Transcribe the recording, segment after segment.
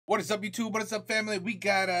What is up, YouTube? What is up, family? We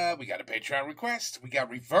got a Patreon request. We got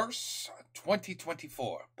Reverze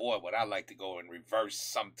 2024. Boy, would I like to go in reverse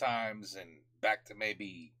sometimes and back to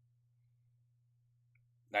maybe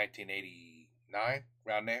 1989,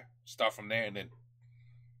 around there. Start from there and then.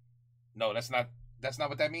 No, that's not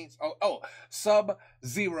what that means. Oh,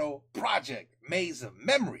 Sub-Zero Project, Maze of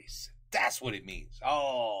Memories. That's what it means.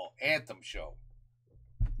 Oh, Anthem show.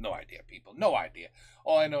 No idea, people. No idea.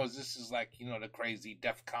 All I know is this is like, the crazy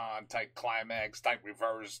DEF CON type climax, type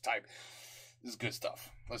reverse, type. This is good stuff.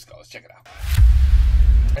 Let's go. Let's check it out.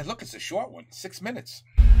 And look, it's a short one. 6 minutes.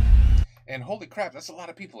 And holy crap, that's a lot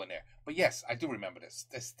of people in there. But yes, I do remember this.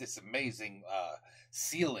 This amazing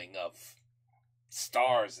ceiling of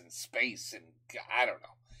stars and space and I don't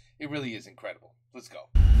know. It really is incredible. Let's go.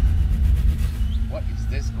 What is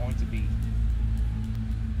this going to be?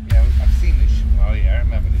 Yeah, I've seen this show. Oh yeah, I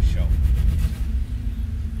remember this show.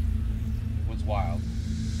 It was wild.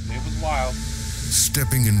 It was wild.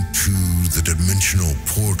 Stepping into the dimensional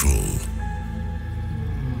portal,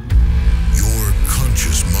 your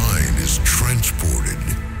conscious mind is transported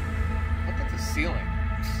Look at the ceiling.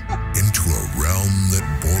 into a realm that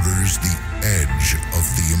borders the edge of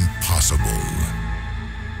the impossible.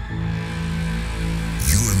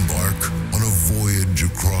 You embark on a voyage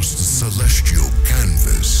across the celestial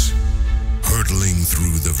canvas, hurtling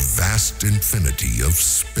through the vast infinity of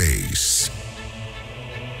space.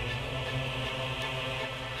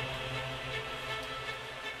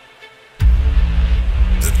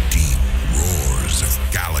 The deep roars of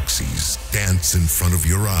galaxies dance in front of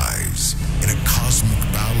your eyes in a cosmic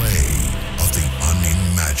ballet of the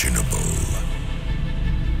unimaginable.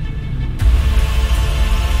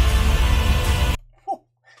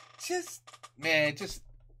 Just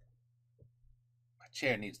my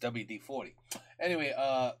chair needs WD-40. Anyway,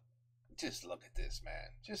 just look at this,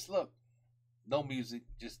 man. Just look. No music,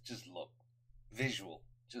 just look. Visual,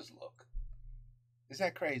 just look. Is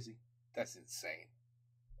that crazy? That's insane.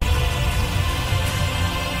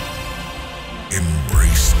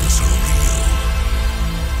 Embrace the surreal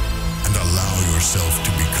and allow yourself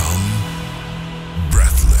to become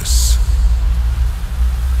breathless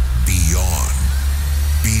beyond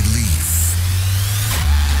belief.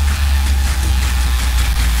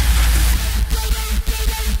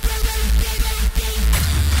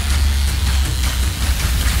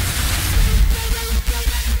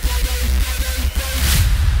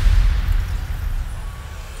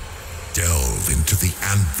 Delve into the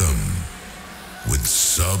Anthem with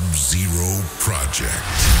Sub-Zero Project.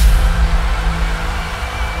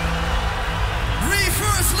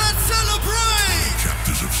 Reverze, let's celebrate!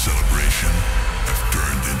 Chapters of celebration have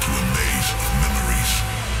turned into a maze of memories.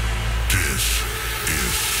 This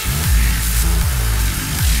is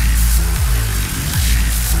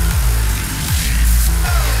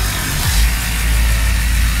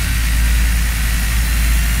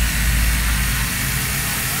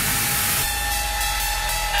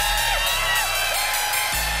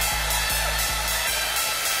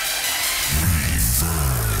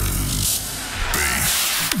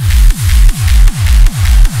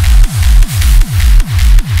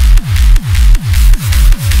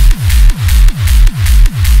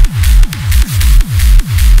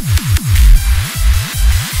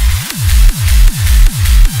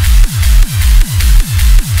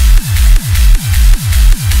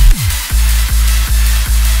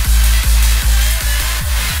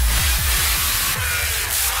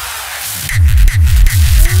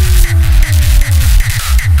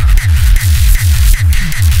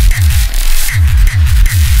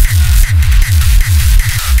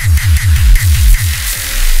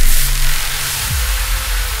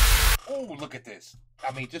Look at this.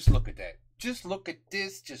 I mean, just look at that. Just look at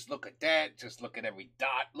this. Just look at that. Just look at every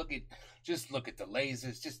dot. Just look at the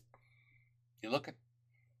lasers. You looking?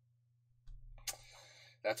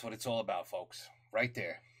 That's what it's all about, folks. Right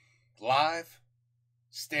there. Live,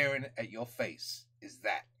 staring at your face is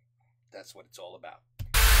that. That's what it's all about.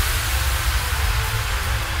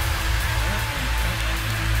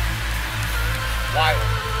 Wild.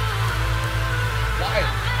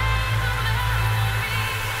 Wild.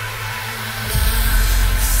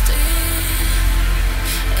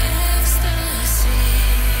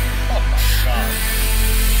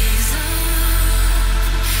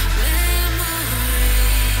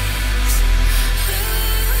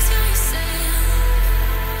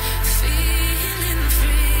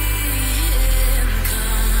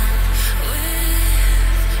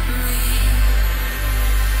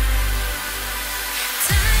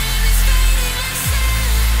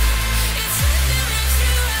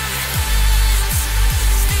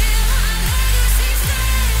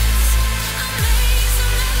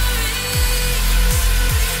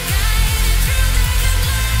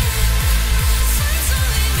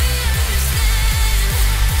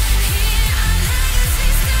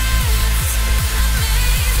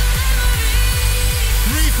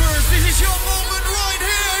 Reverze, this is your moment right here.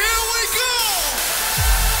 Here we go.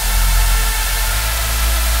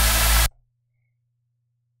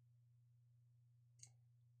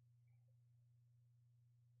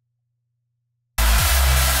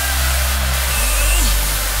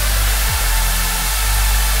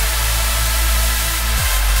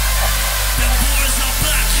 The boys are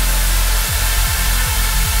back.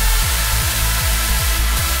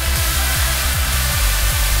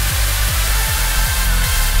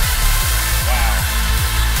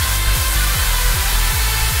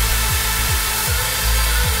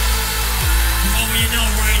 Oh, you know,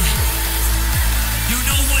 right? You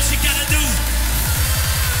know what you gotta do.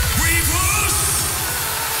 Reverse.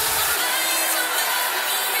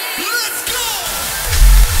 Let's go.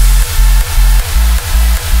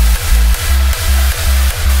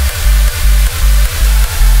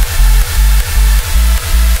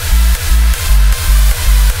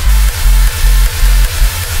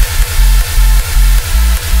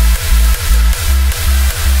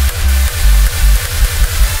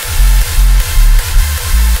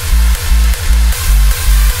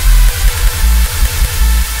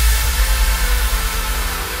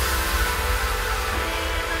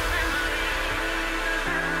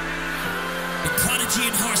 The Prodigy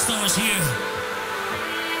and Heartstars here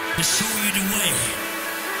to show you the way.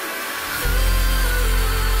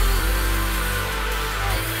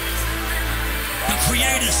 The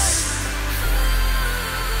creators,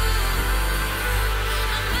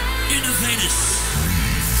 innovators,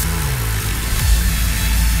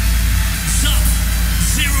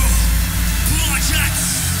 Sub-Zero Projects.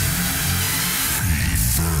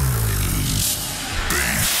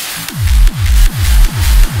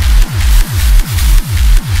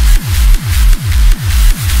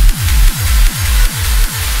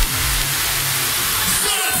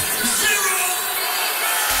 Sub-Zero.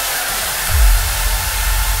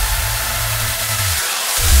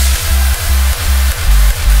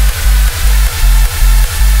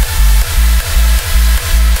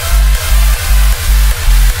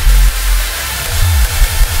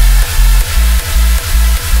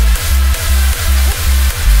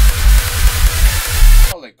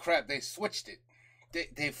 Holy crap! They switched it.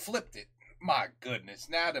 They flipped it. My goodness!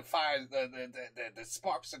 Now the fire, the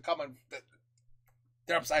sparks are coming.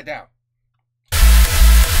 They're upside down. Yeah,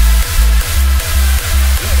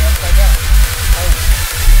 they're upside down. Oh,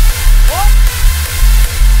 shit. What?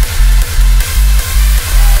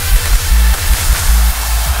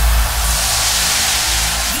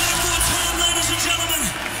 One more time, ladies and gentlemen.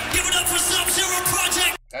 Give it up for Sub-Zero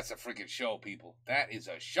Project. That's a freaking show, people. That is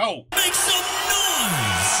a show. Make some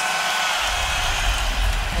noise.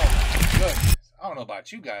 Oh my goodness. I don't know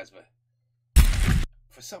about you guys, but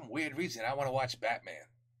for some weird reason, I want to watch Batman.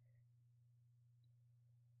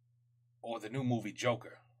 Or the new movie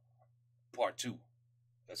Joker, Part 2,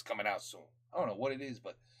 that's coming out soon. I don't know what it is,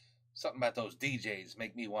 but something about those DJs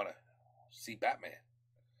make me want to see Batman.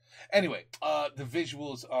 Anyway, the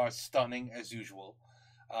visuals are stunning as usual.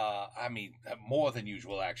 I mean, more than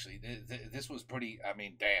usual, actually. This was pretty, I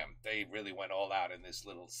mean, damn. They really went all out in this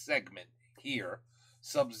little segment here.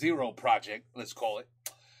 Sub-Zero Project, let's call it.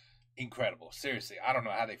 Incredible. Seriously, I don't know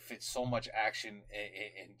how they fit so much action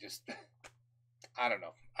and just... I don't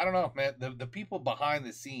know, man. The people behind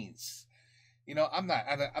the scenes, you know, I'm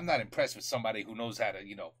not impressed with somebody who knows how to,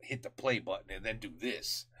 you know, hit the play button and then do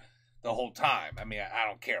this the whole time. I mean, I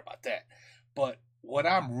don't care about that. But what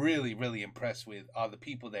I'm really, really impressed with are the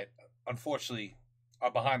people that, unfortunately,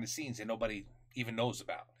 are behind the scenes and nobody even knows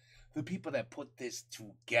about. The people that put this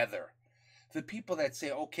together. The people that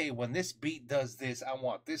say, okay, when this beat does this, I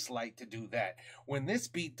want this light to do that. When this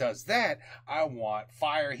beat does that, I want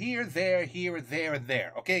fire here, there, and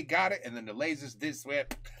there. Okay, got it? And then the lasers this way,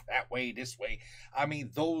 that way, this way. I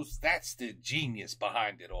mean, that's the genius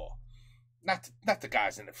behind it all. Not the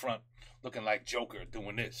guys in the front looking like Joker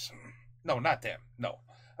doing this. No, not them. No,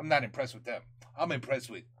 I'm not impressed with them. I'm impressed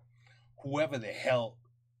with whoever the hell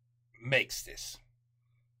makes this.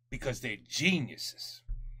 Because they're geniuses.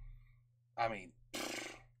 I mean,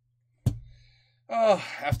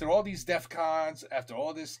 after all these DEF CONs, after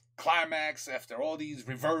all this climax, after all these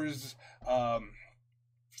Reverze, is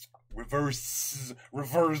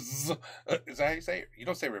that how you say it? You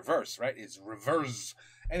don't say reverse, right? It's Reverze.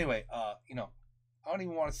 Anyway, you know, I don't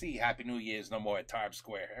even want to see Happy New Year's no more at Times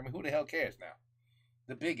Square. I mean, who the hell cares now?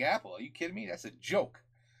 The Big Apple, are you kidding me? That's a joke.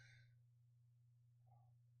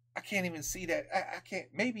 I can't even see that. I can't.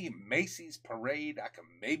 Maybe Macy's Parade, I can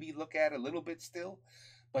maybe look at a little bit still.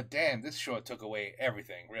 But damn, this sure took away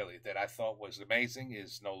everything, really, that I thought was amazing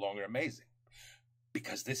is no longer amazing.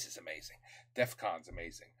 Because this is amazing. DEF CON's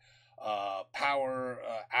amazing. Power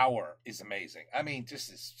Hour is amazing. I mean,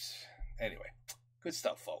 just is anyway. Good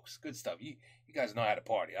stuff, folks. Good stuff. You guys know how to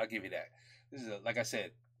party. I'll give you that. This is like I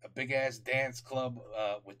said, a big ass dance club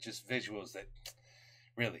with just visuals that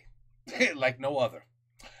really like no other.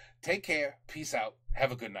 Take care. Peace out.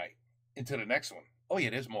 Have a good night. Until the next one. Oh yeah,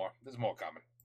 there's more. There's more coming.